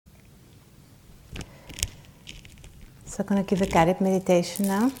So I'm going to give a guided meditation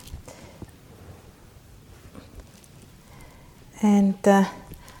now. And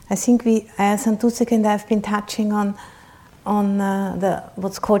I think Santacitta and I have been touching on the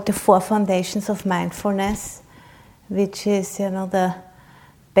what's called the 4 foundations of mindfulness, which is, the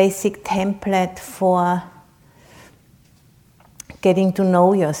basic template for getting to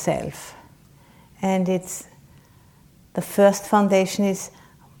know yourself. And it's the first foundation is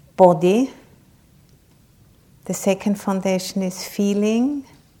body. The second foundation is feeling.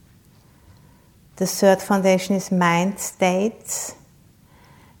 The third foundation is mind states.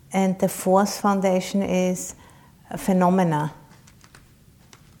 And the fourth foundation is phenomena.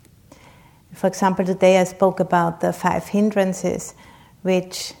 For example, today I spoke about the 5 hindrances,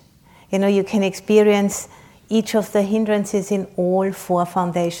 which, you can experience each of the hindrances in all 4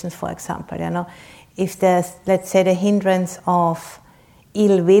 foundations, for example. If there's, let's say, the hindrance of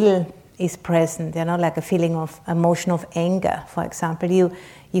ill will is present, like a feeling of emotion of anger, for example,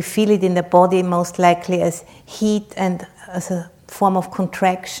 you feel it in the body most likely as heat and as a form of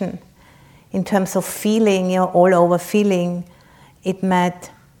contraction. In terms of feeling, all over feeling, you might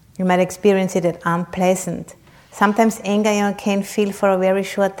experience it as unpleasant. Sometimes anger, can feel for a very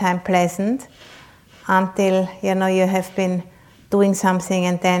short time pleasant until, you have been doing something,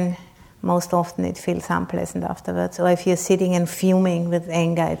 and then most often it feels unpleasant afterwards. Or if you're sitting and fuming with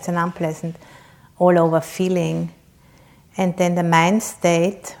anger, it's an unpleasant all over feeling. And then the mind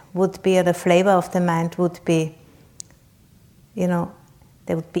state would be, or the flavor of the mind would be, there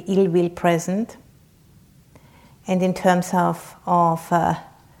would be ill will present. And in terms of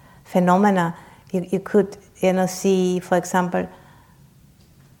phenomena, you could, see, for example,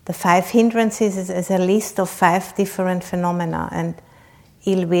 the 5 hindrances as a list of 5 different phenomena, and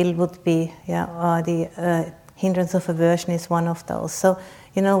ill will would be, or the hindrance of aversion is one of those. So,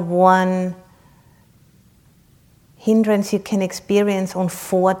 one hindrance you can experience on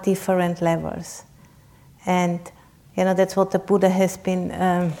 4 different levels. And, that's what the Buddha has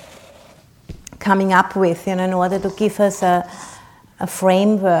been coming up with, in order to give us a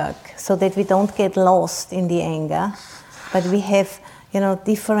framework so that we don't get lost in the anger, but we have,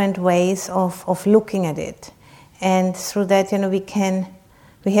 different ways of looking at it. And through that,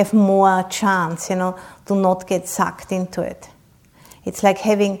 we have more chance, to not get sucked into it. It's like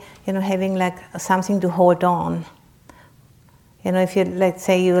having like something to hold on. If you, let's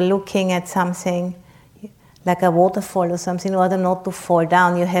say you're looking at something like a waterfall or something, in order not to fall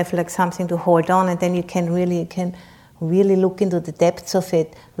down, you have like something to hold on, and then you can really look into the depths of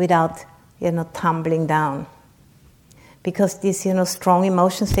it without, tumbling down. Because these, strong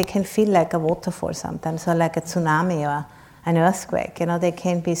emotions, they can feel like a waterfall sometimes, or like a tsunami or an earthquake. They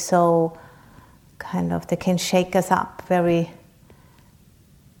can be so they can shake us up very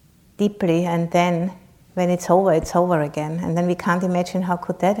deeply, and then when it's over again. And then we can't imagine how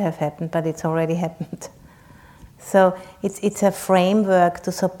could that have happened, but it's already happened. So it's a framework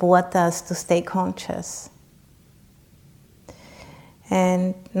to support us to stay conscious.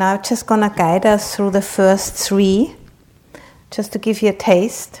 And now I'm just going to guide us through the first 3, just to give you a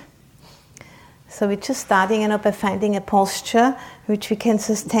taste. So we're just starting by finding a posture which we can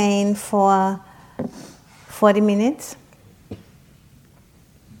sustain for 40 minutes.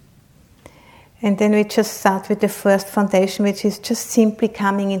 And then we just start with the first foundation, which is just simply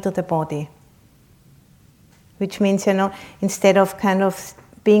coming into the body. Which means, instead of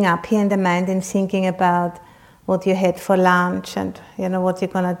being up here in the mind and thinking about what you had for lunch and, what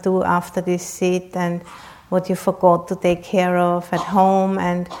you're going to do after this sit and what you forgot to take care of at home,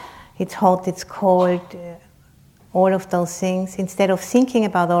 and it's hot, it's cold, all of those things. Instead of thinking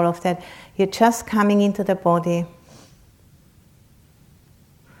about all of that, you're just coming into the body.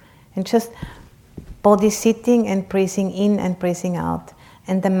 And just body sitting and breathing in and breathing out.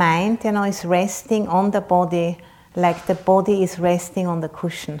 And the mind, is resting on the body like the body is resting on the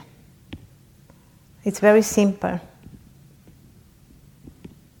cushion. It's very simple.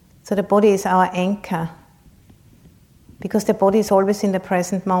 So the body is our anchor. Because the body is always in the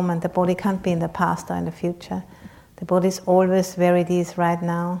present moment. The body can't be in the past or in the future. The body is always where it is right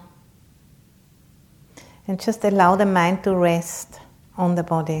now. And just allow the mind to rest on the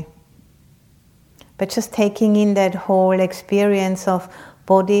body. But just taking in that whole experience of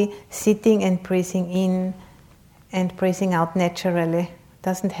body sitting and breathing in and breathing out naturally.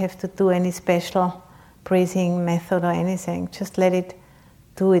 Doesn't have to do any special breathing method or anything. Just let it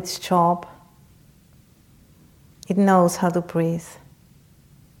do its job. It knows how to breathe.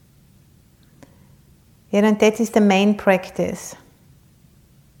 And that is the main practice.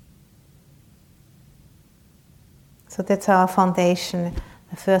 So that's our foundation,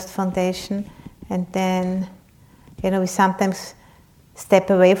 the first foundation. And then, we sometimes step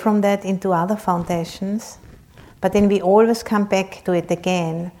away from that into other foundations, but then we always come back to it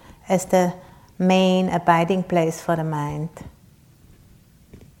again as the main abiding place for the mind.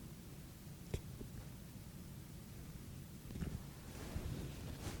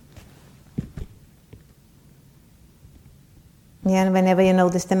 Yeah, and whenever you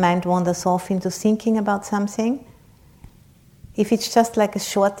notice the mind wanders off into thinking about something, if it's just like a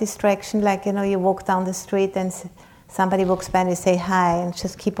short distraction, like, you walk down the street and somebody walks by and you say hi and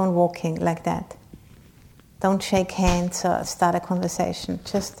just keep on walking like that. Don't shake hands or start a conversation.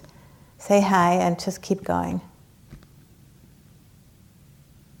 Just say hi and just keep going.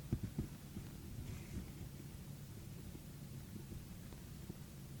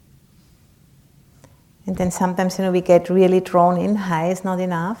 And then sometimes, we get really drawn in. Hi is not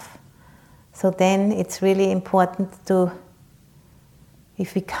enough. So then it's really important to,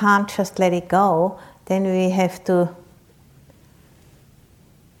 if we can't just let it go, then we have to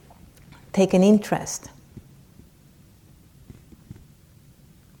take an interest.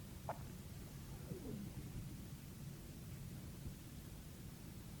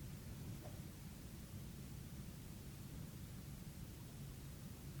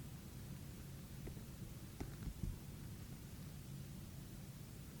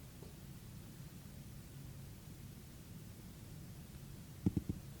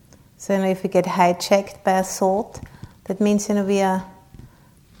 So if we get hijacked by a thought, that means we are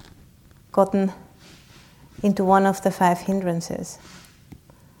gotten into one of the 5 hindrances,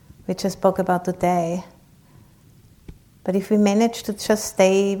 which I spoke about today. But if we manage to just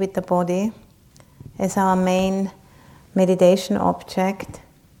stay with the body as our main meditation object,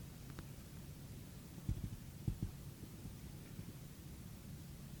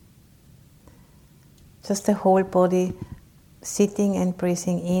 just the whole body sitting and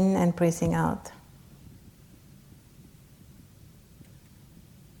breathing in and breathing out.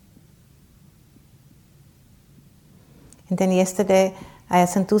 And then yesterday, Ayya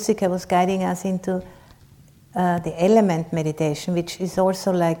Santacitta was guiding us into the element meditation, which is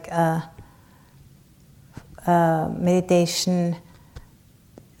also like a meditation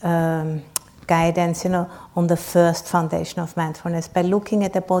guidance, on the first foundation of mindfulness, by looking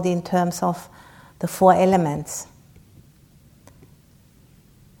at the body in terms of the 4 elements.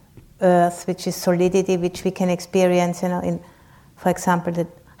 Earth, which is solidity, which we can experience, in, for example, the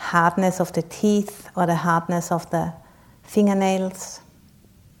hardness of the teeth or the hardness of the fingernails.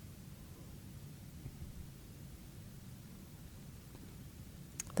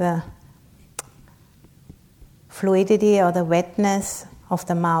 The fluidity or the wetness of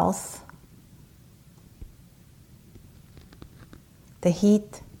the mouth. The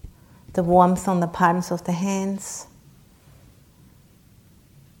heat, the warmth on the palms of the hands.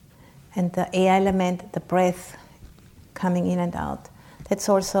 And the air element, the breath coming in and out. That's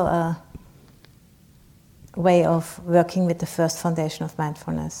also a way of working with the first foundation of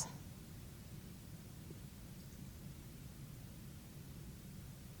mindfulness.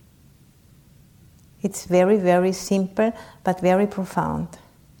 It's very, very simple, but very profound.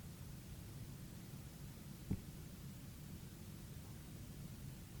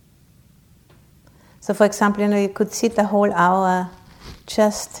 So for example, you could sit a whole hour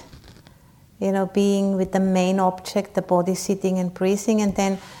just being with the main object, the body sitting and breathing, and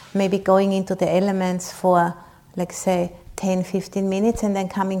then maybe going into the elements for, like say, 10-15 minutes, and then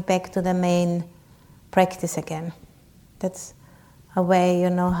coming back to the main practice again. That's a way,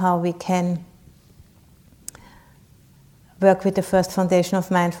 how we can work with the first foundation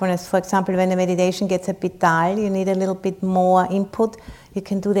of mindfulness. For example, when the meditation gets a bit dull, you need a little bit more input, you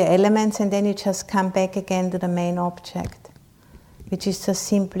can do the elements, and then you just come back again to the main object, which is just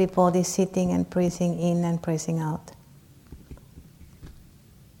simply body sitting and breathing in and breathing out.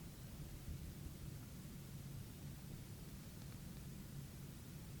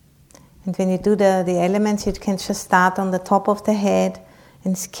 And when you do the elements, you can just start on the top of the head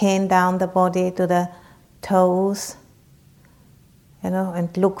and scan down the body to the toes,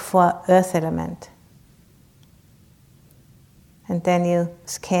 and look for earth element. And then you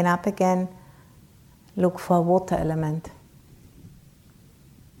scan up again, look for water element.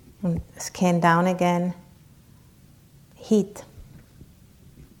 And scan down again, heat.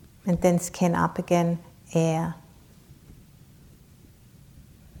 And then scan up again, air.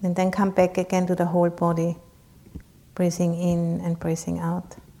 And then come back again to the whole body, breathing in and breathing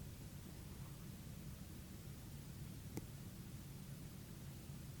out.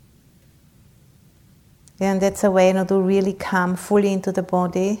 Yeah, and that's a way to really come fully into the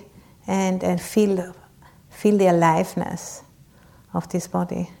body and feel the aliveness of this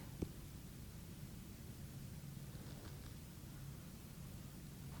body.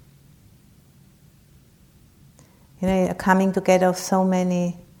 coming together of so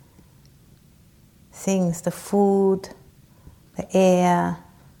many things, the food, the air,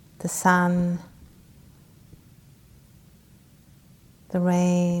 the sun, the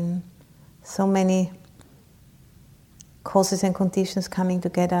rain, so many causes and conditions coming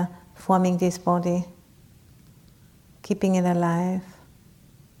together, forming this body, keeping it alive.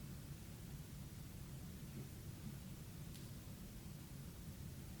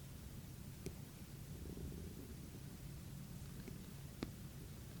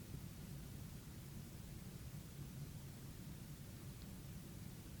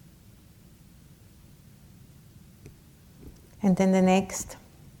 And then the next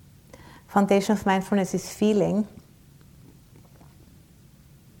foundation of mindfulness is feeling.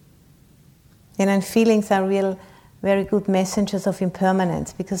 And feelings are very good messengers of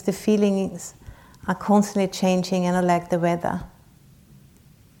impermanence, because the feelings are constantly changing, like the weather.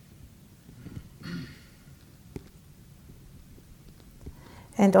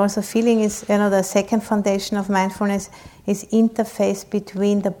 And also feeling is, the second foundation of mindfulness is interface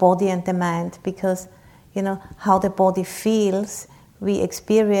between the body and the mind, because how the body feels, we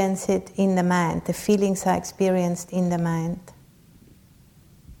experience it in the mind. The feelings are experienced in the mind.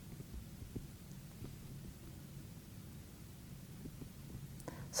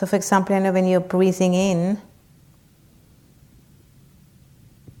 So for example, when you're breathing in,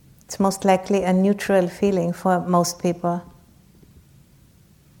 it's most likely a neutral feeling for most people.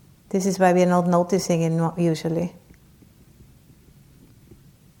 This is why we're not noticing it usually.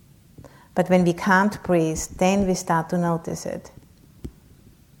 But when we can't breathe, then we start to notice it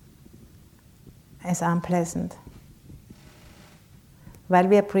as unpleasant. While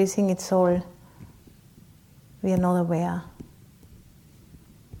we are breathing, it's all, we are not aware.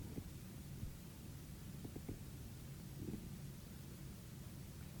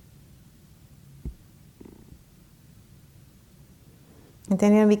 And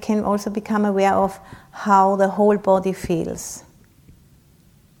then we can also become aware of how the whole body feels.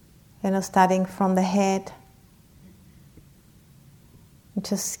 Starting from the head, and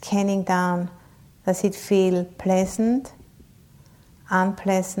just scanning down. Does it feel pleasant,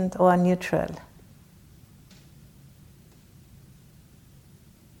 unpleasant, or neutral?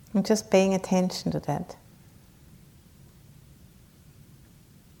 And just paying attention to that.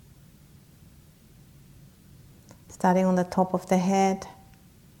 Starting on the top of the head,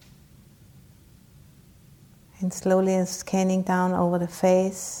 and slowly scanning down over the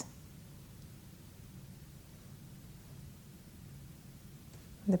face,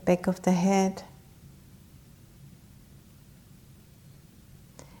 the back of the head,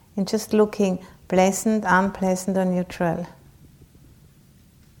 and just looking pleasant, unpleasant, or neutral.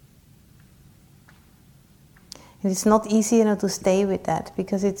 And it's not easy, to stay with that,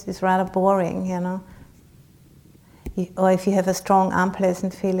 because it's rather boring, Or if you have a strong,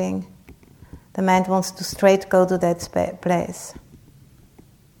 unpleasant feeling, the mind wants to straight go to that place.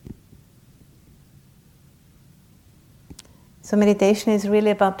 So meditation is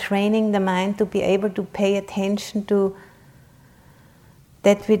really about training the mind to be able to pay attention to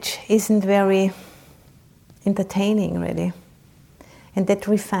that which isn't very entertaining, really. And that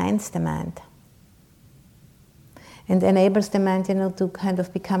refines the mind. And enables the mind, to kind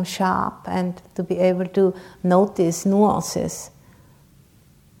of become sharp and to be able to notice nuances.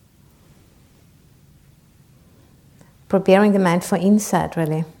 Preparing the mind for insight,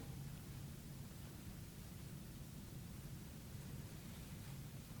 really.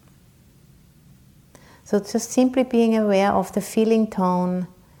 So just simply being aware of the feeling tone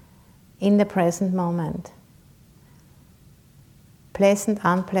in the present moment. Pleasant,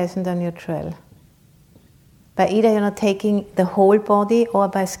 unpleasant, or neutral. By either taking the whole body or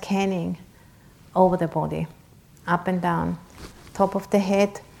by scanning over the body, up and down, top of the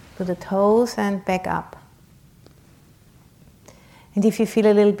head to the toes and back up. And if you feel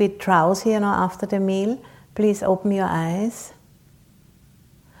a little bit drowsy, after the meal, please open your eyes.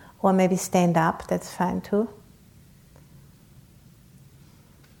 Or maybe stand up, that's fine too.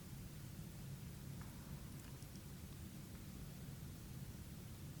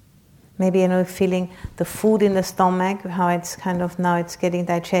 Maybe, feeling the food in the stomach, how it's now it's getting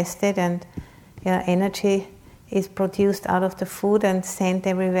digested, and energy is produced out of the food and sent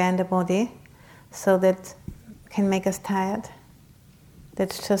everywhere in the body. So that can make us tired.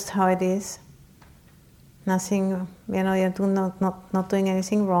 That's just how it is. Nothing, you're not doing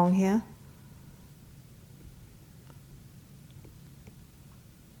anything wrong here.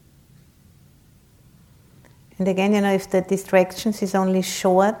 And again, if the distractions is only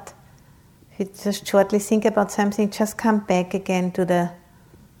short, if you just shortly think about something, just come back again to the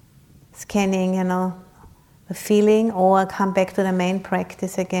scanning, the a feeling, or come back to the main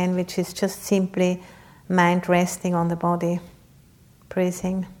practice again, which is just simply mind resting on the body,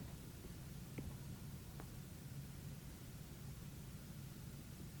 breathing.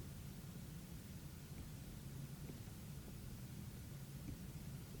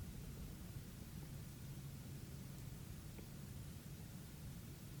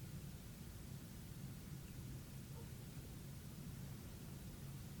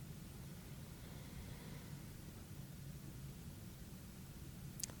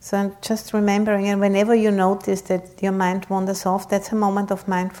 So I'm just remembering, and whenever you notice that your mind wanders off, that's a moment of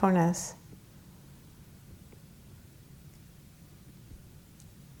mindfulness.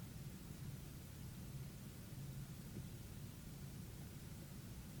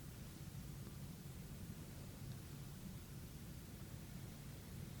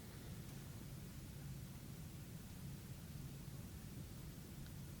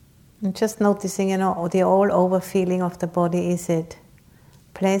 And just noticing, the all-over feeling of the body. Is it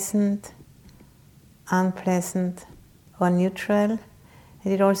pleasant, unpleasant, or neutral?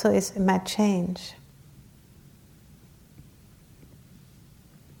 And it also it might change.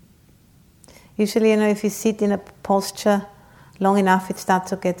 Usually, if you sit in a posture long enough, it starts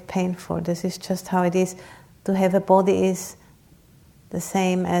to get painful. This is just how it is. To have a body is the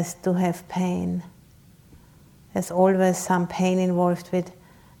same as to have pain. There's always some pain involved with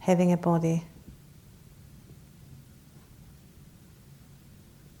having a body.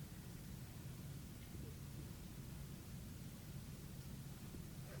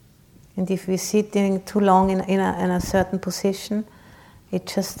 And if we sit too long in a certain position, it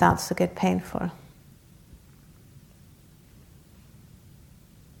just starts to get painful.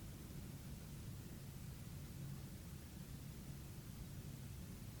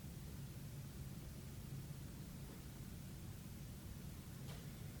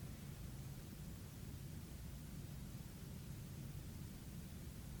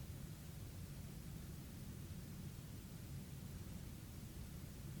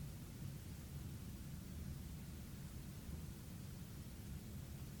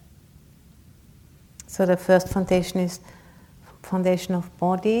 So the first foundation is foundation of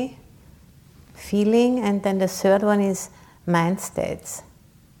body, feeling, and then the third one is mind states.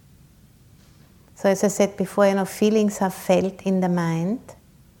 So as I said before, feelings are felt in the mind.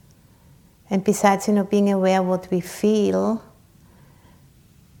 And besides, being aware of what we feel,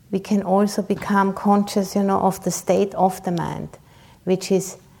 we can also become conscious, of the state of the mind, which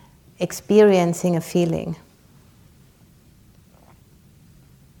is experiencing a feeling.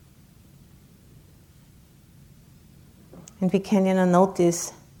 And we can,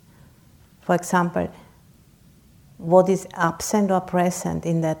 notice, for example, what is absent or present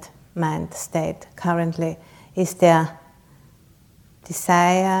in that mind state currently. Is there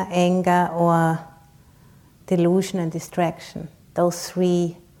desire, anger, or delusion and distraction? Those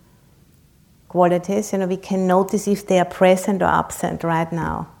three qualities, we can notice if they are present or absent right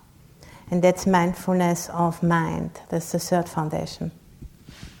now. And that's mindfulness of mind. That's the third foundation.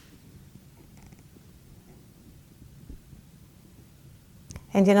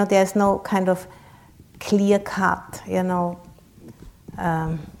 And there's no kind of clear-cut,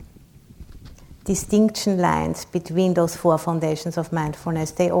 distinction lines between those four foundations of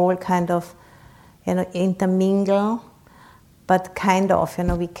mindfulness. They all kind of, intermingle, but kind of,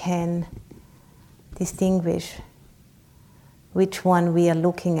 we can distinguish which one we are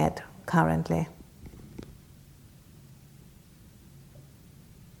looking at currently.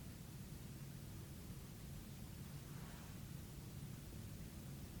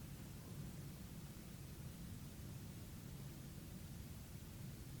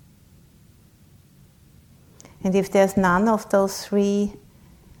 And if there's none of those three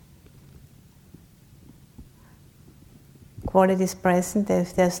qualities present,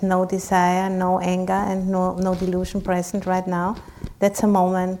 if there's no desire, no anger, and no delusion present right now, that's a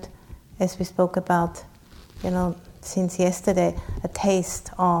moment, as we spoke about, since yesterday, a taste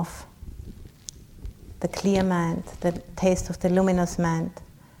of the clear mind, the taste of the luminous mind.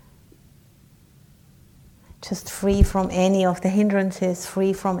 Just free from any of the hindrances,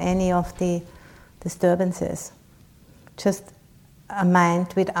 free from any of the disturbances. Just a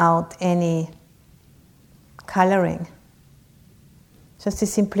mind without any coloring. Just the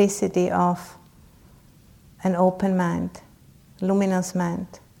simplicity of an open mind, luminous mind.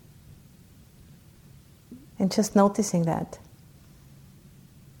 And just noticing that.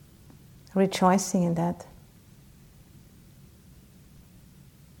 Rejoicing in that.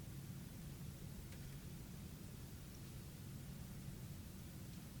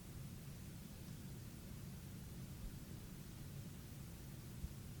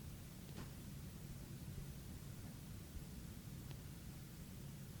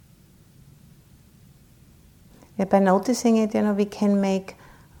 By noticing it, we can make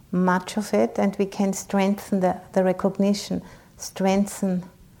much of it, and we can strengthen the recognition, strengthen,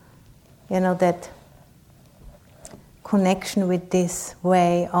 that connection with this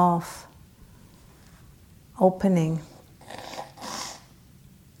way of opening.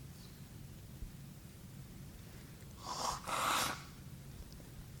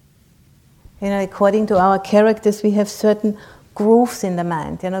 According to our characters, we have certain grooves in the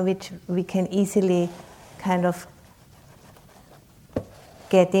mind, which we can easily kind of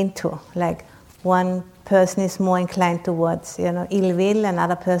get into. Like one person is more inclined towards, ill will,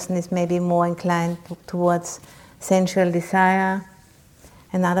 another person is maybe more inclined towards sensual desire,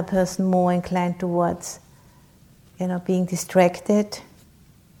 another person more inclined towards, being distracted.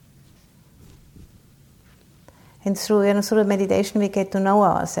 And through the meditation, we get to know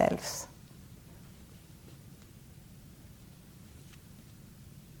ourselves.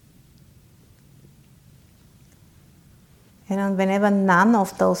 And whenever none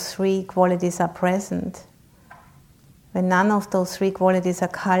of those three qualities are present, when none of those three qualities are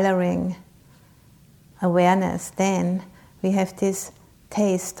coloring awareness, then we have this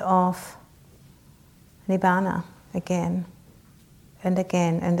taste of Nibbana again and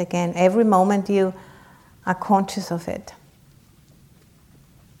again and again. Every moment you are conscious of it.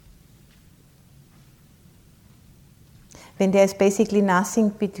 When there's basically nothing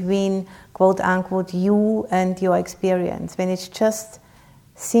between, quote unquote, you and your experience, when it's just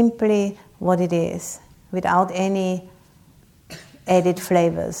simply what it is, without any added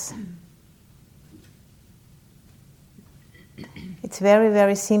flavors. It's very,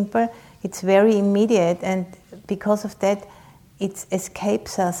 very simple, it's very immediate, and because of that, it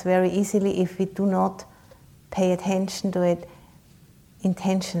escapes us very easily if we do not pay attention to it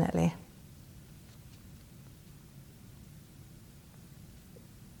intentionally.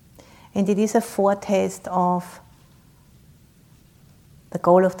 And it is a foretaste of the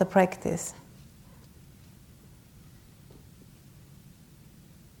goal of the practice.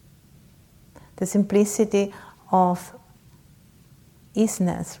 The simplicity of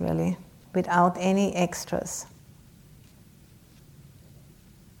isness, really, without any extras.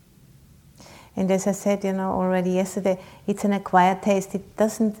 And as I said, already yesterday, it's an acquired taste. It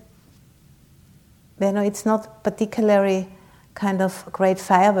doesn't, it's not particularly kind of great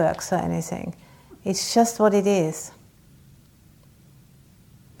fireworks or anything. It's just what it is.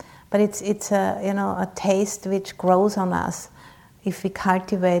 But it's a taste which grows on us if we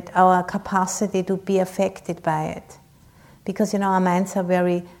cultivate our capacity to be affected by it. Because our minds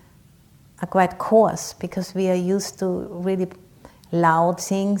are quite coarse, because we are used to really loud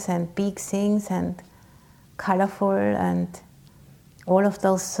things and big things and colorful and all of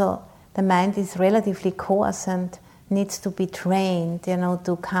those. So the mind is relatively coarse and needs to be trained,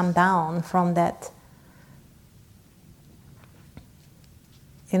 to come down from that,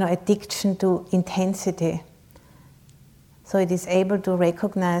 addiction to intensity. So it is able to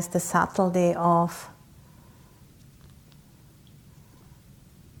recognize the subtlety of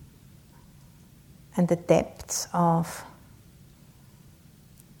and the depths of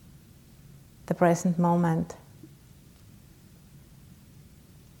the present moment.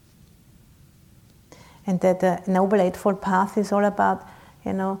 And that the Noble Eightfold Path is all about,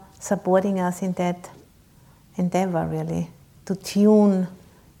 supporting us in that endeavor, really, to tune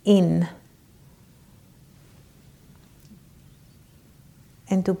in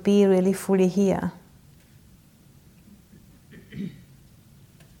and to be really fully here.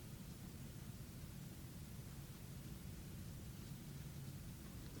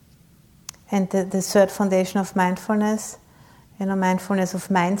 And the third foundation of mindfulness, mindfulness of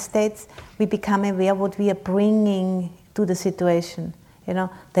mind states, we become aware what we are bringing to the situation.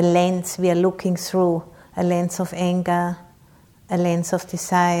 The lens we are looking through, a lens of anger, a lens of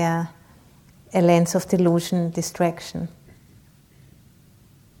desire, a lens of delusion, distraction.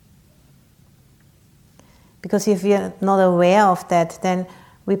 Because if we are not aware of that, then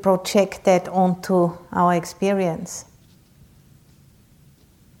we project that onto our experience.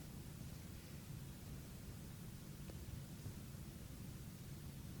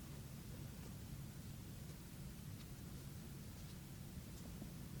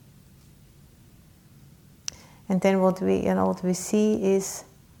 And then what we see is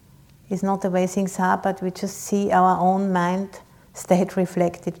not the way things are, but we just see our own mind state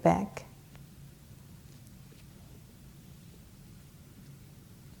reflected back.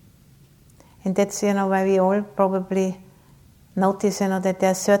 And that's why we all probably notice that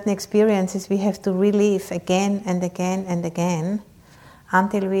there are certain experiences we have to relive again and again and again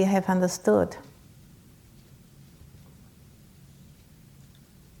until we have understood.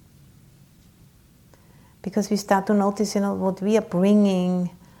 Because we start to notice, what we are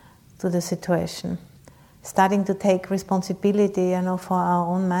bringing to the situation. Starting to take responsibility, for our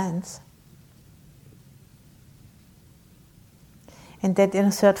own minds. And that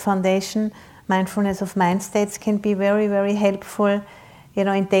third foundation, mindfulness of mind states, can be very, very helpful,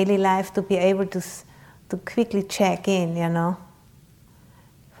 in daily life to be able to quickly check in,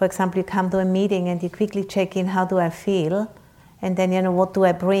 For example, you come to a meeting and you quickly check in, how do I feel? And then, what do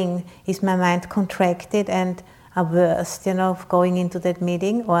I bring? Is my mind contracted and averse, of going into that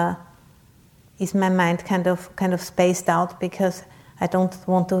meeting? Or is my mind kind of spaced out because I don't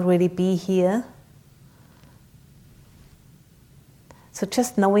want to really be here? So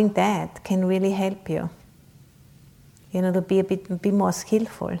just knowing that can really help you, to be a bit more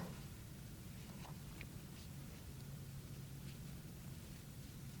skillful.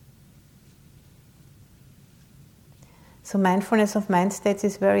 So mindfulness of mind states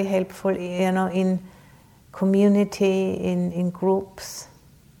is very helpful, in community, in groups.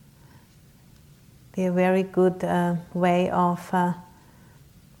 Be a very good way of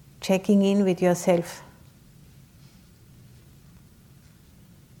checking in with yourself.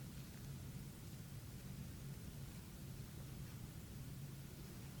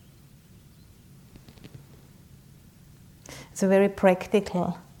 It's a very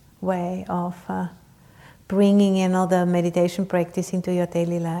practical way of bringing the meditation practice into your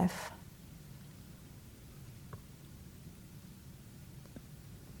daily life.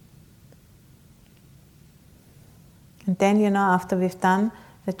 And then, after we've done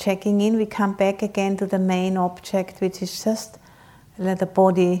the checking in, we come back again to the main object, which is just the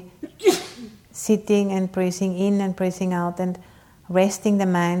body sitting and breathing in and breathing out, and resting the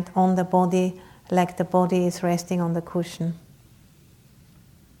mind on the body like the body is resting on the cushion.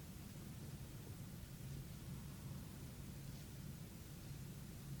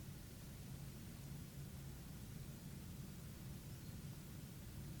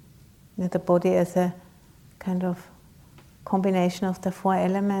 The body as a kind of combination of the four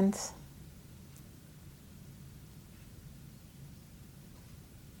elements.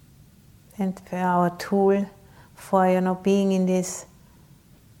 And our tool for being in this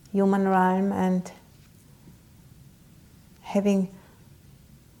human realm and having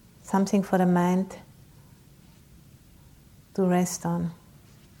something for the mind to rest on.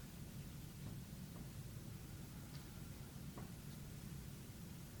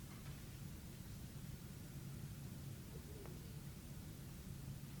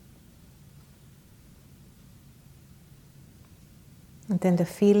 And then the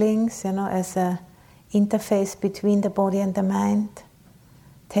feelings, as a interface between the body and the mind,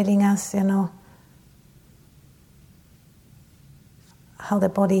 telling us, how the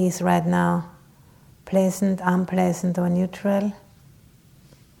body is right now, pleasant, unpleasant, or neutral.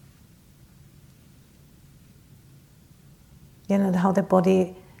 How the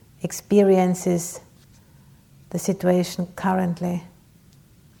body experiences the situation currently.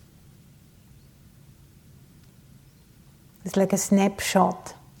 It's like a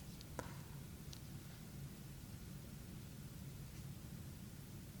snapshot.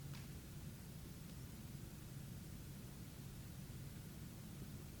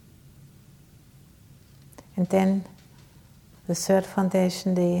 And then the third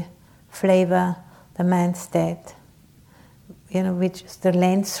foundation, the flavor, the mind state, which is the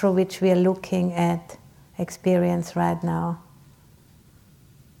lens through which we are looking at experience right now.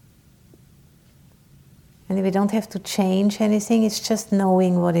 And we don't have to change anything, it's just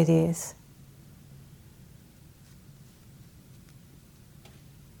knowing what it is.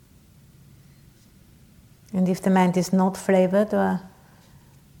 And if the mind is not flavored or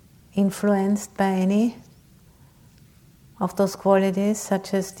influenced by any of those qualities,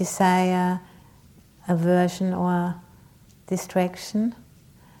 such as desire, aversion, or distraction,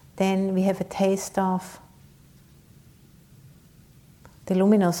 then we have a taste of the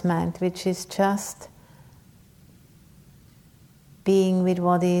luminous mind, which is just being with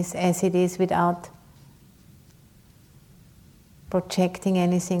what is as it is without projecting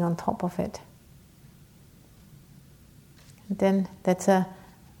anything on top of it. And then that's a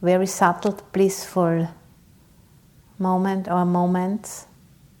very subtle, blissful moment or moments,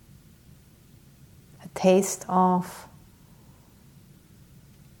 a taste of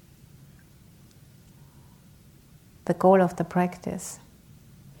the goal of the practice,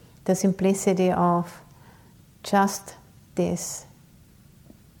 the simplicity of just this.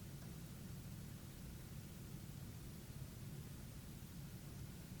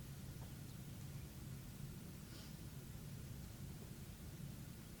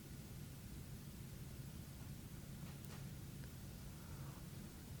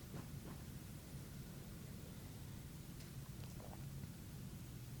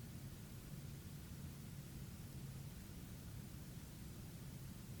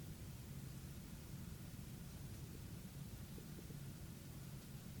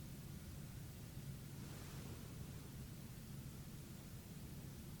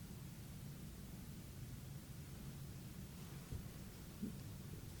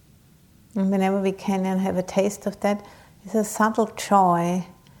 And whenever we can and have a taste of that, it's a subtle joy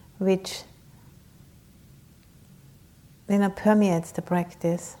which permeates the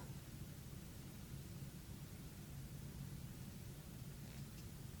practice.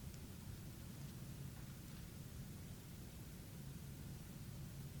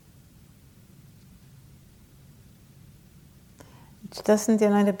 It doesn't,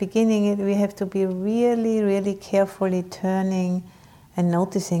 in the beginning, we have to be really, really carefully turning and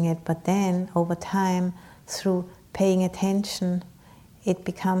noticing it, but then over time, through paying attention, it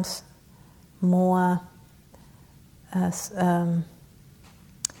becomes more, what's the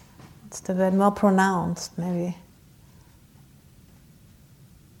word, more pronounced maybe.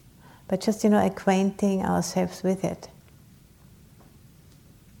 But just, acquainting ourselves with it.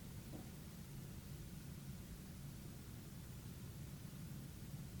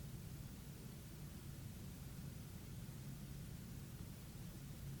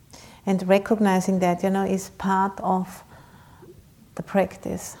 And recognizing that, is part of the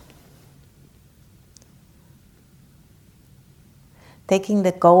practice. Taking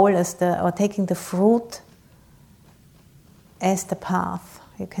the goal or taking the fruit as the path.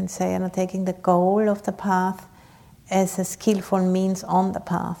 You can say, taking the goal of the path as a skillful means on the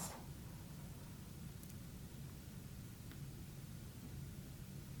path.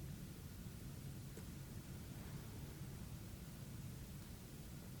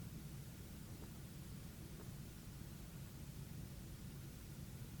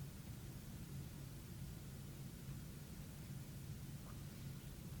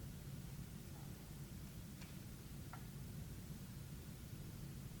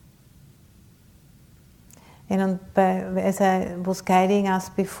 As I was guiding us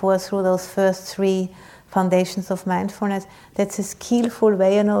before through those first 3 foundations of mindfulness, that's a skillful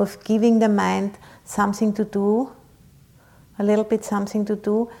way, of giving the mind something to do, a little bit something to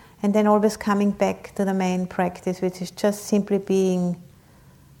do, and then always coming back to the main practice, which is just simply being,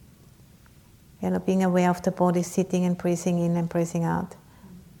 being aware of the body, sitting and breathing in and breathing out.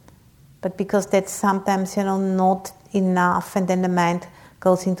 But because that's sometimes, not enough, and then the mind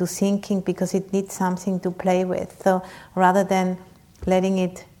goes into thinking because it needs something to play with. So rather than letting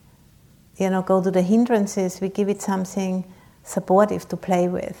it, go to the hindrances, we give it something supportive to play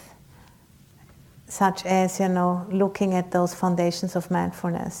with, such as, looking at those foundations of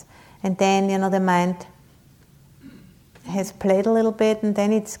mindfulness. And then, the mind has played a little bit, and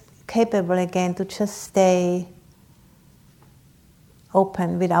then it's capable again to just stay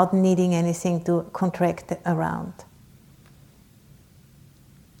open without needing anything to contract around.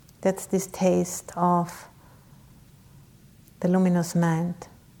 That's this taste of the luminous mind.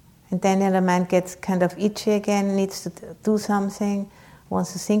 And then the mind gets kind of itchy again, needs to do something,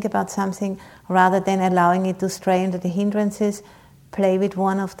 wants to think about something, rather than allowing it to stray into the hindrances, play with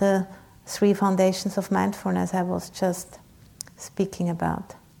one of the 3 foundations of mindfulness I was just speaking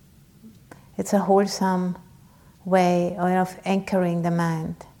about. It's a wholesome way of anchoring the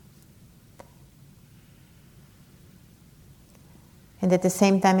mind. And at the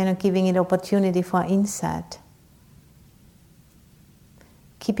same time, giving it opportunity for insight.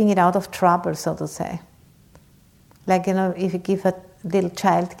 Keeping it out of trouble, so to say. Like, if you give a little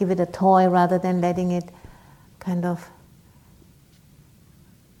child, give it a toy rather than letting it kind of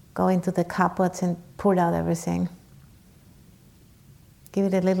go into the cupboards and pull out everything. Give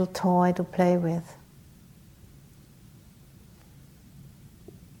it a little toy to play with.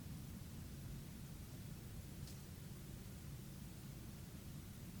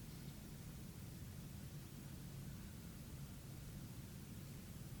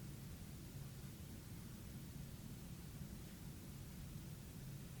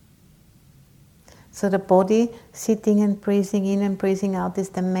 So the body sitting and breathing in and breathing out is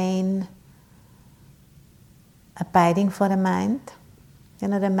the main abiding for the mind.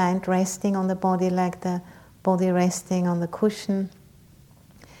 The mind resting on the body like the body resting on the cushion.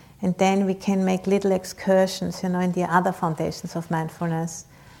 And then we can make little excursions, in the other foundations of mindfulness,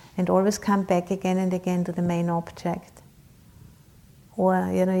 and always come back again and again to the main object. Or,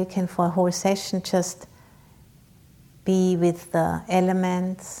 you can for a whole session just be with the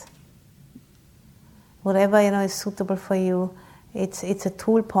elements. Whatever is suitable for you, it's a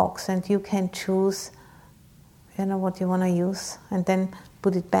toolbox, and you can choose, what you want to use, and then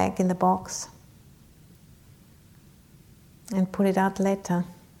put it back in the box, and pull it out later.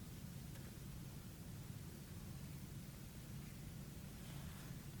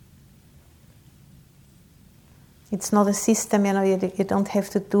 It's not a system, you don't have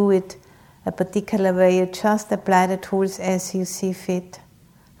to do it a particular way. You just apply the tools as you see fit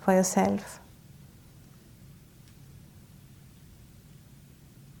for yourself.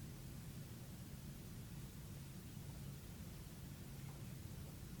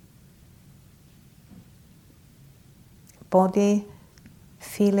 body,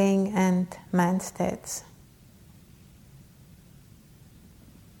 feeling and mind states.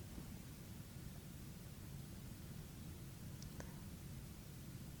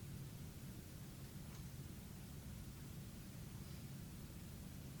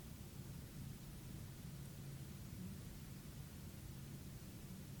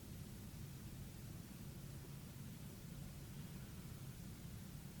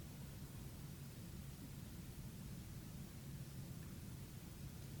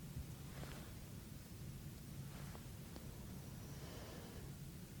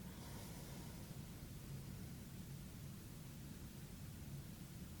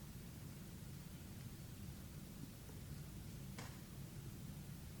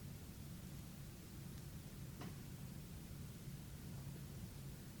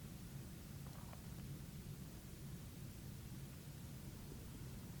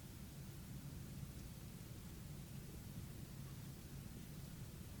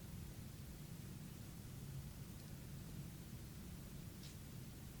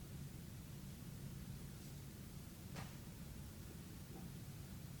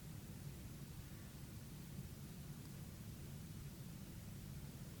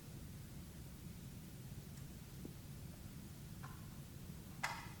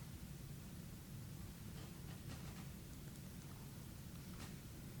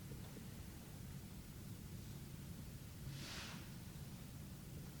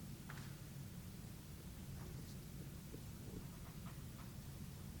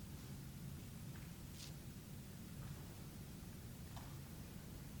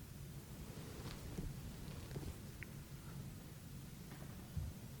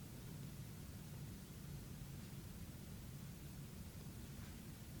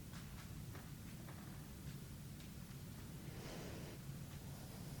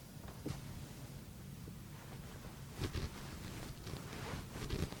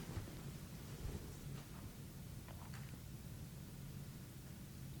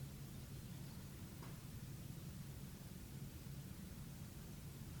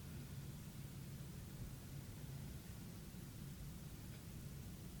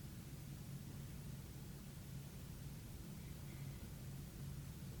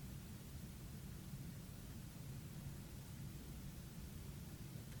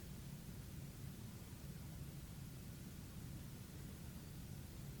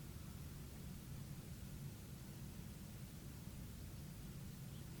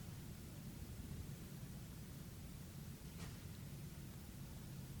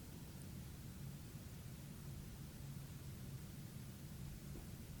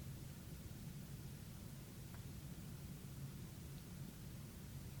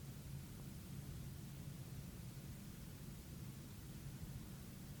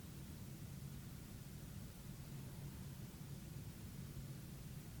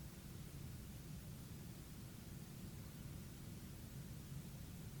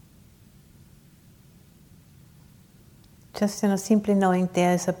 Just, simply knowing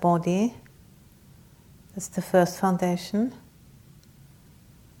there is a body. That's the first foundation.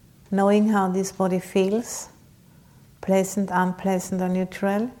 Knowing how this body feels, pleasant, unpleasant, or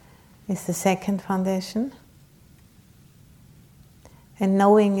neutral, is the second foundation. And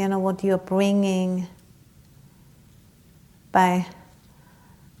knowing, what you're bringing by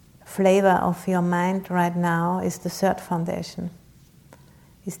flavor of your mind right now is the third foundation.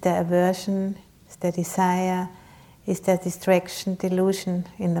 Is there aversion? Is there desire? Is there distraction, delusion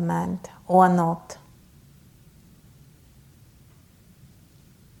in the mind, or not?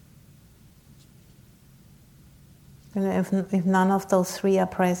 If none of those three are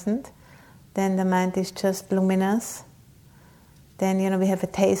present, then the mind is just luminous. Then, we have a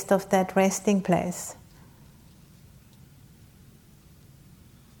taste of that resting place.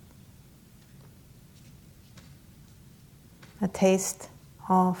 A taste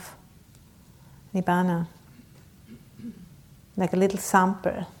of Nibbana. Like a little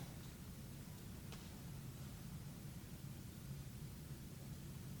sample.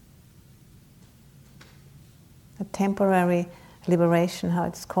 A temporary liberation, how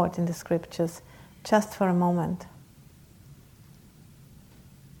it's called in the scriptures, just for a moment.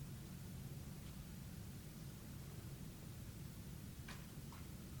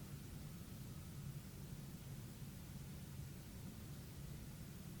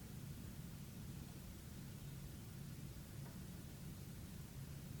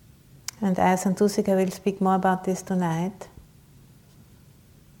 And Ayya Santacitta will speak more about this tonight.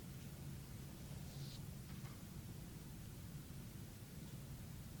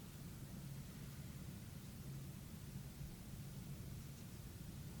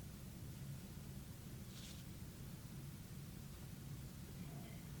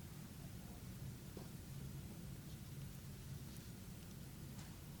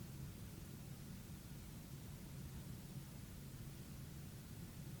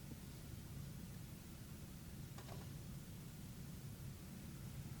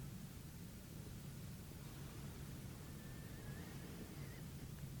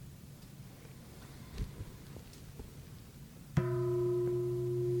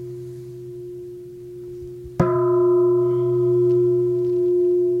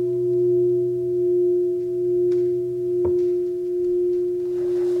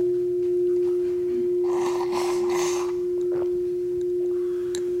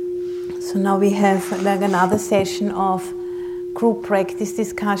 now we have like another session of group practice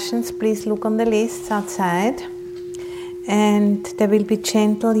discussions. Please look on the lists outside. And there will be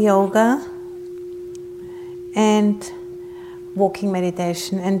gentle yoga and walking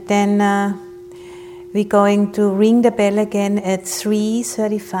meditation. And then we're going to ring the bell again at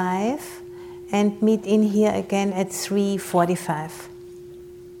 3:35 and meet in here again at 3:45.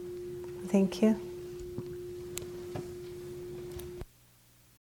 Thank you.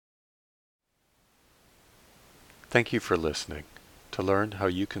 Thank you for listening. To learn how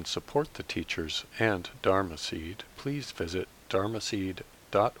you can support the teachers and Dharma Seed, please visit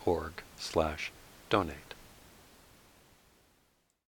dharmaseed.org/donate.